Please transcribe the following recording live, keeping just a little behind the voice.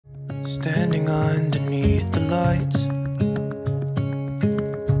Standing underneath the lights,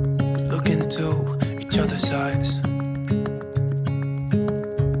 we look into each other's eyes.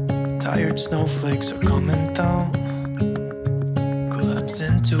 Tired snowflakes are coming down, collapse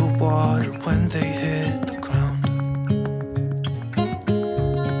into water when they hit the ground.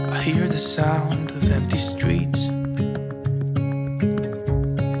 I hear the sound of empty streets,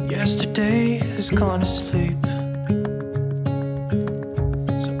 and yesterday has gone to sleep.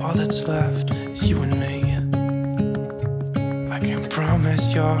 So all that's left is you and me. I can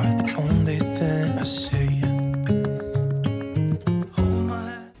promise you're the only thing I see.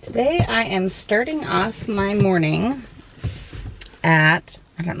 Today I am starting off my morning at,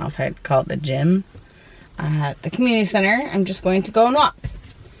 I don't know if I'd call it the gym, at the community center. I'm just going to go and walk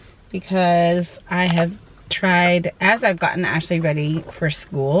because I have tried, as I've gotten Ashley ready for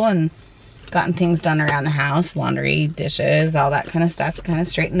school and gotten things done around the house, laundry, dishes, all that kind of stuff, kind of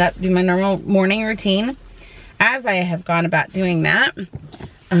straightened up, do my normal morning routine. As I have gone about doing that,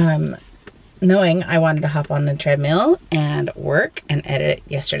 knowing I wanted to hop on the treadmill and work and edit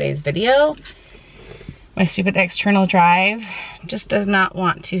yesterday's video, my stupid external drive just does not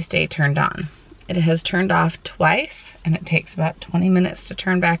want to stay turned on. It has turned off twice and it takes about 20 minutes to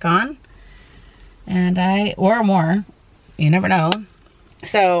turn back on. And or more, you never know.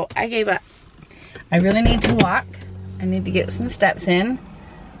 So I gave up. I really need to walk. I need to get some steps in.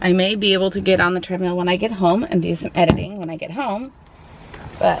 I may be able to get on the treadmill when I get home and do some editing when I get home.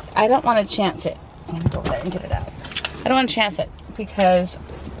 But I don't want to chance it. I'm gonna go over there and get it out. I don't want to chance it because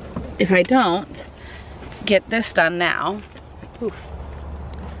if I don't get this done now, oof,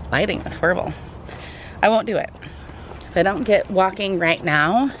 lighting is horrible. I won't do it. If I don't get walking right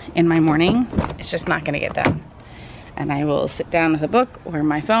now in my morning, it's just not gonna get done. And I will sit down with a book or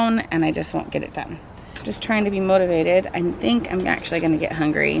my phone and I just won't get it done. Just trying to be motivated. I think I'm actually gonna get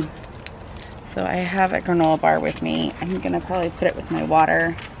hungry. So I have a granola bar with me. I'm gonna probably put it with my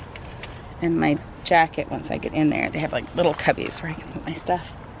water and my jacket once I get in there. They have like little cubbies where I can put my stuff.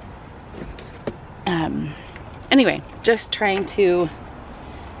 Anyway, just trying to,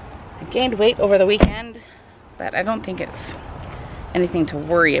 I gained weight over the weekend, but I don't think it's anything to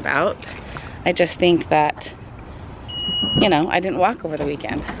worry about. I just think that, you know, I didn't walk over the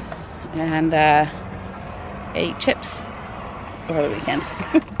weekend and ate chips over the weekend.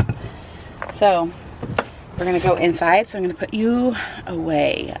 So we're gonna go inside. So I'm gonna put you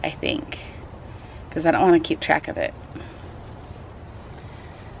away, I think, because I don't want to keep track of it.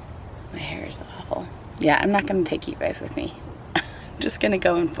 My hair is awful. Yeah, I'm not gonna take you guys with me. I'm just gonna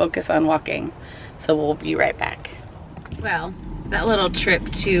go and focus on walking. So we'll be right back. Well, that little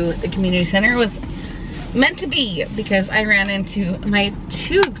trip to the community center was meant to be because I ran into my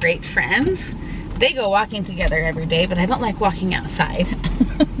two great friends. They go walking together every day, but I don't like walking outside.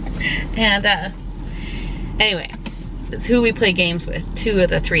 And anyway, it's who we play games with. Two of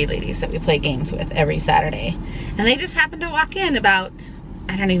the three ladies that we play games with every Saturday. And they just happened to walk in about,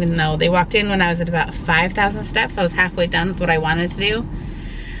 I don't even know. They walked in when I was at about 5,000 steps. I was halfway done with what I wanted to do.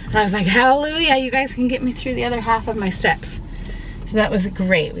 And I was like, hallelujah, you guys can get me through the other half of my steps. So that was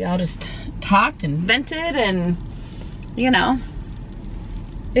great. We all just talked and vented and, you know,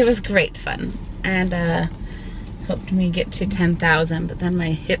 it was great fun. And helped me get to 10,000, but then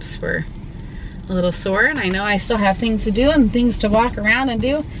my hips were a little sore and I know I still have things to do and things to walk around and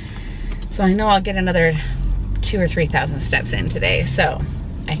do. So I know I'll get another 2,000 or 3,000 steps in today, so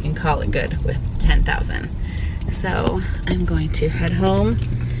I can call it good with 10,000. So I'm going to head home,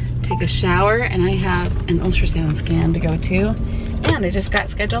 take a shower, and I have an ultrasound scan to go to. And I just got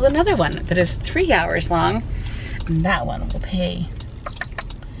scheduled another one that is 3 hours long, and that one will pay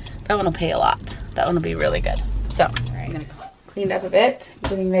a lot. That one will be really good. So, all right, I'm gonna clean up a bit,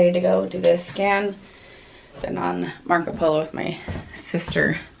 getting ready to go do this scan. Been on Marco Polo with my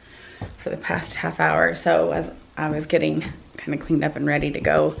sister for the past half hour, so as I was getting kind of cleaned up and ready to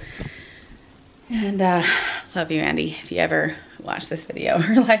go. And love you, Andy, if you ever watch this video.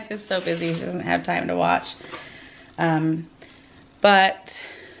 Her life is so busy, she doesn't have time to watch. But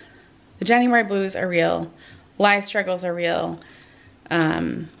the January blues are real. Life struggles are real.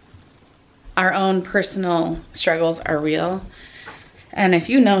 Our own personal struggles are real. And if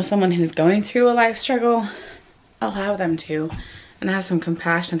you know someone who's going through a life struggle, allow them to and have some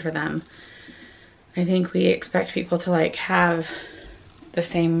compassion for them. I think we expect people to like have the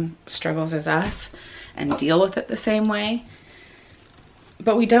same struggles as us and deal with it the same way,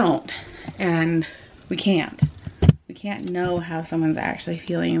 but we don't, and we can't. We can't know how someone's actually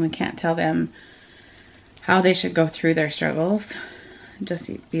feeling, and we can't tell them how they should go through their struggles. Just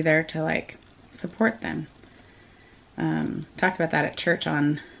be there to like support them. Talked about that at church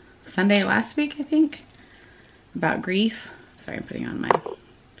on Sunday last week, I think, about grief. Sorry, I'm putting on my...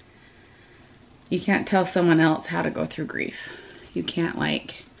 You can't tell someone else how to go through grief. You can't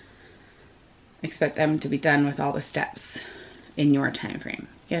like expect them to be done with all the steps in your time frame.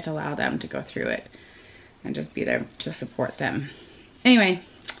 You have to allow them to go through it and just be there to support them. Anyway,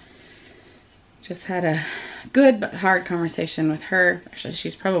 just had a good but hard conversation with her. Actually,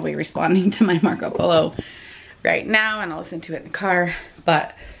 she's probably responding to my Marco Polo right now, and I'll listen to it in the car.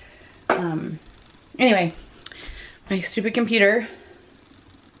 But anyway, my stupid computer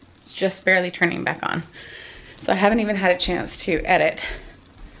is just barely turning back on. So I haven't even had a chance to edit.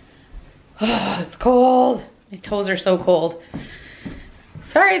 Oh, it's cold. My toes are so cold.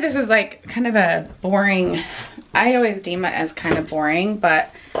 Sorry, this is like kind of a boring, I always deem it as kind of boring, but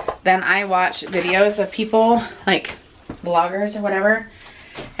then I watch videos of people like vloggers or whatever,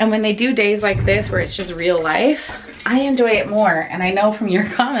 and when they do days like this where it's just real life, I enjoy it more. And I know from your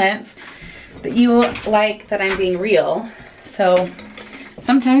comments that you like that I'm being real. So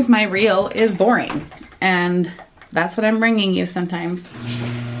sometimes my real is boring, and that's what I'm bringing you sometimes.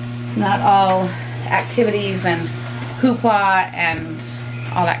 Not all activities and hoopla and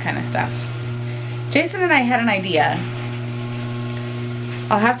all that kind of stuff. Jason and I had an idea.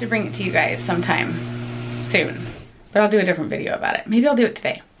 I'll have to bring it to you guys sometime soon, but I'll do a different video about it. Maybe I'll do it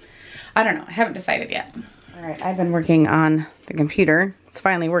today. I don't know, I haven't decided yet. All right, I've been working on the computer. It's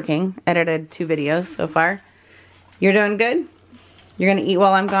finally working. Edited 2 videos so far. You're doing good? You're gonna eat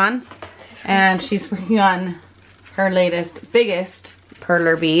while I'm gone? And she's working on her latest, biggest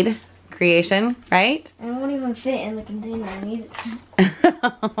perler bead creation, right? It won't even fit in the container. I need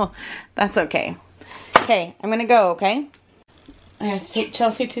it. That's okay. Okay, I'm gonna go, okay? I have to take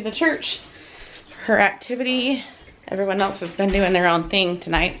Chelsea to the church. Her activity. Everyone else has been doing their own thing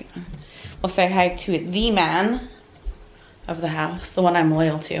tonight. We'll say hi to the man of the house, the one I'm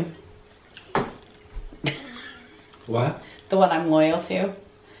loyal to. What? The one I'm loyal to.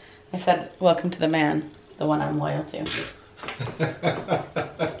 I said, welcome to the man, the one I'm loyal to.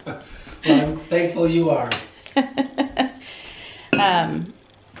 Well, I'm thankful you are.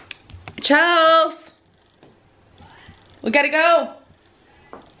 Charles! We gotta go.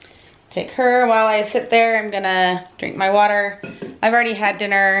 Take her while I sit there. I'm gonna drink my water. I've already had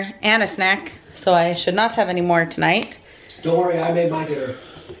dinner and a snack, so I should not have any more tonight. Don't worry, I made my dinner.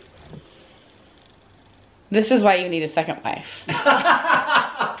 This is why you need a second wife.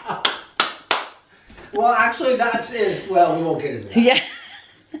 Well, actually, that is, well, we won't get into that. Yeah.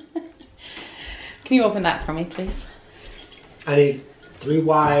 Can you open that for me, please? I need 3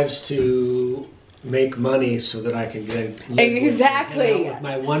 wives to make money so that I can get Exactly. with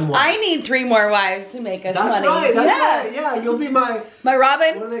my one wife. I need 3 more wives to make us That's money. right, that's Yeah. right. Yeah, you'll be my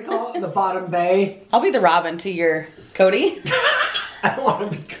Robin. what do they call it? The bottom bay. I'll be the Robin to your Cody. I don't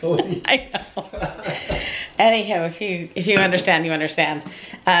want to be Cody. I know. Anyhow, if you understand, you understand.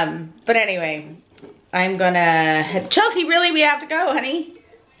 But anyway, I'm gonna head. Chelsea, really, we have to go, honey.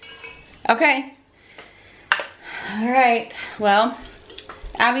 Okay. All right. Well,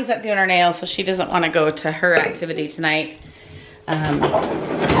 Abby's up doing her nails, so she doesn't want to go to her activity tonight.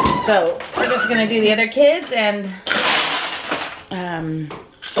 So we're just gonna do the other kids and,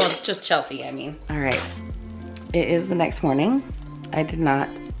 well, just Chelsea, I mean. All right. It is the next morning. I did not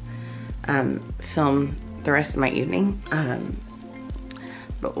film the rest of my evening.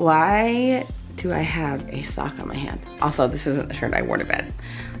 But why do I have a sock on my hand? Also, this isn't the shirt I wore to bed.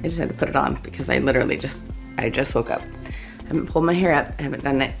 I just had to put it on because I literally I just woke up. I haven't pulled my hair up, I haven't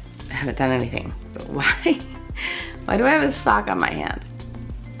done it, I haven't done anything. But why do I have a sock on my hand?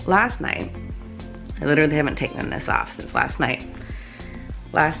 Last night, I literally haven't taken this off since last night.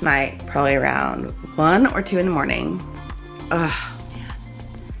 Last night, probably around 1 or 2 in the morning, oh man,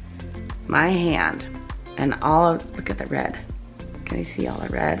 my hand and all of, look at the red. Can you see all the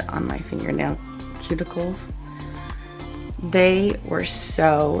red on my fingernail cuticles? They were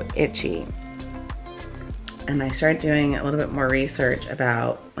so itchy. And I started doing a little bit more research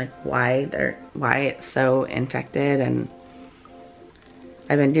about like why it's so infected, and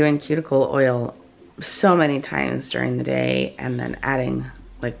I've been doing cuticle oil so many times during the day and then adding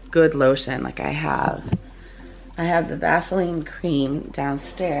like good lotion. Like I have the Vaseline cream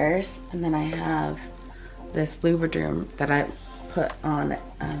downstairs, and then I have this Lubriderm that I put on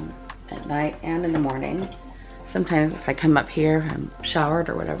at night and in the morning. Sometimes if I come up here, I'm showered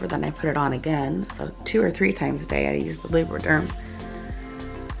or whatever, then I put it on again. So 2 or 3 times a day I use the Lubriderm.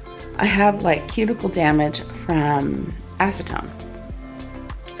 I have like cuticle damage from acetone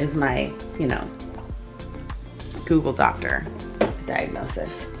is my, you know, Google doctor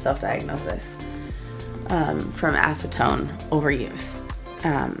diagnosis, self-diagnosis, from acetone overuse.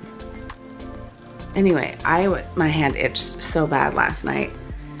 Anyway, my hand itched so bad last night.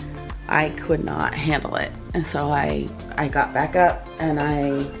 I could not handle it. And so I got back up and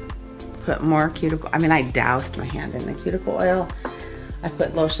I put more cuticle, I doused my hand in the cuticle oil. I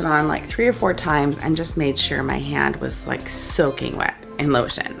put lotion on like 3 or 4 times and just made sure my hand was like soaking wet in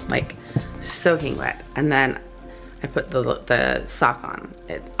lotion, like soaking wet. And then I put the sock on.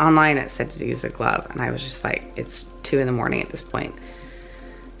 Online it said to use a glove, and I was just like, it's 2 in the morning at this point.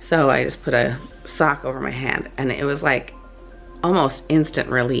 So I just put a sock over my hand, and it was like almost instant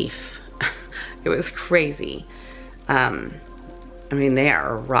relief. It was crazy. They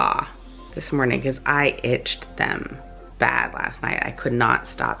are raw this morning because I itched them bad last night. I could not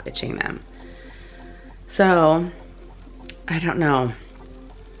stop itching them. So I don't know.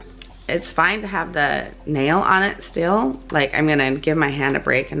 It's fine to have the nail on it still. Like, I'm gonna give my hand a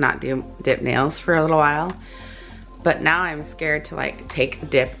break and not dip nails for a little while. But now I'm scared to like take the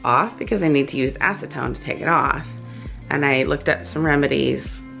dip off because I need to use acetone to take it off. And I looked up some remedies,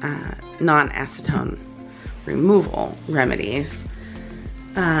 non-acetone removal remedies.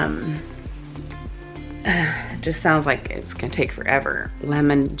 It just sounds like it's gonna take forever.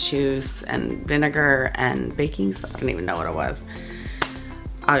 Lemon juice and vinegar and baking soda. I don't even know what it was.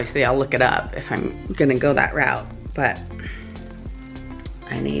 Obviously I'll look it up if I'm gonna go that route, but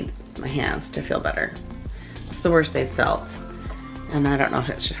I need my hands to feel better. It's the worst they've felt. And I don't know if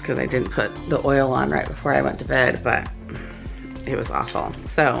it's just because I didn't put the oil on right before I went to bed, but it was awful.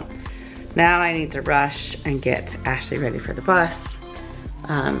 So now I need to rush and get Ashley ready for the bus.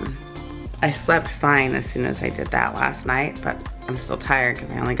 I slept fine as soon as I did that last night, but I'm still tired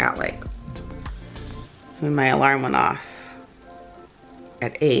because I only got like, when my alarm went off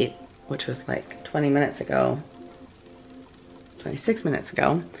at 8, which was like 20 minutes ago, 26 minutes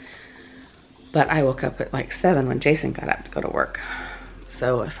ago. But I woke up at like 7 when Jason got up to go to work.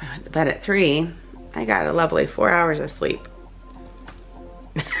 So if I went to bed at 3, I got a lovely 4 hours of sleep.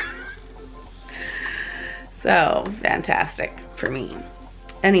 So fantastic for me.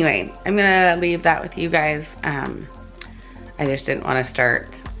 Anyway, I'm gonna leave that with you guys. I just didn't want to start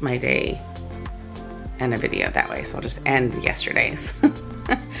my day and a video that way, so I'll just end yesterday's.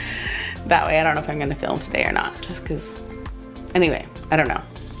 That way I don't know if I'm gonna film today or not, just because, anyway, I don't know.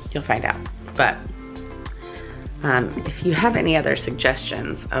 You'll find out. But if you have any other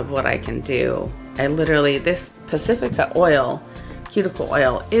suggestions of what I can do, this Pacifica oil, cuticle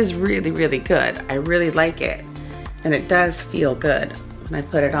oil, is really, really good. I really like it, and it does feel good when I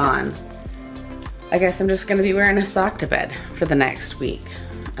put it on. I guess I'm just gonna be wearing a sock to bed for the next week.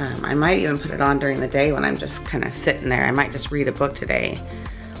 I might even put it on during the day when I'm just kind of sitting there. I might just read a book today,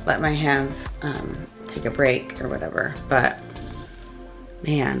 let my hands take a break or whatever. But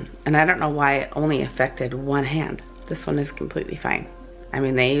man, and I don't know why it only affected one hand. This one is completely fine. I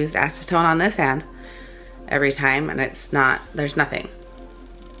mean, they used acetone on this hand every time, and it's not, there's nothing.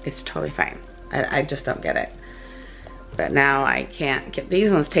 It's totally fine. I just don't get it. But now I can't get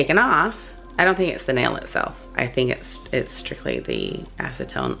these ones taken off. I don't think it's the nail itself. I think it's strictly the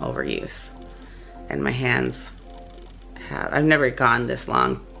acetone overuse. And my hands have, I've never gone this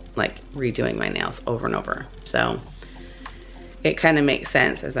long like redoing my nails over and over. So it kind of makes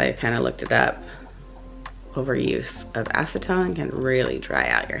sense as I kind of looked it up. Overuse of acetone can really dry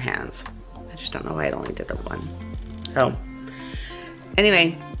out your hands. I just don't know why it only did it one. So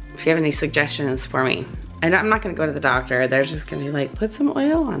anyway, if you have any suggestions for me, and I'm not gonna go to the doctor. They're just gonna be like, put some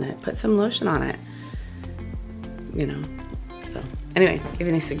oil on it, put some lotion on it, you know. So anyway, if you have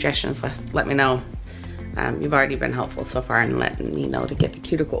any suggestions, let me know. You've already been helpful so far in letting me know to get the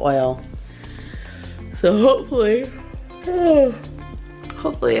cuticle oil. So hopefully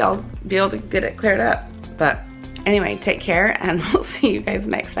I'll be able to get it cleared up. But anyway, take care, and we'll see you guys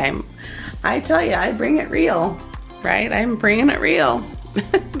next time. I tell you, I bring it real, right? I'm bringing it real.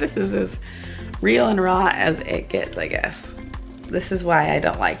 This is as real and raw as it gets, I guess. This is why I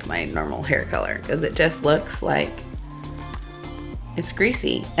don't like my normal hair color, because it just looks like it's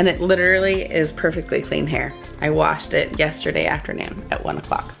greasy, and it literally is perfectly clean hair. I washed it yesterday afternoon at 1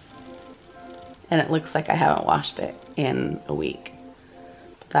 o'clock, and it looks like I haven't washed it in a week.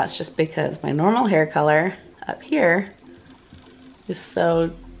 But that's just because my normal hair color up here is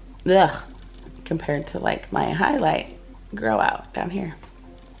so ugh compared to like my highlight grow out down here.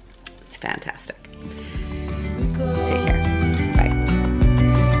 It's fantastic. Take care.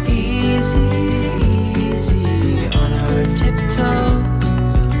 Bye. Easy, easy on our tiptoes.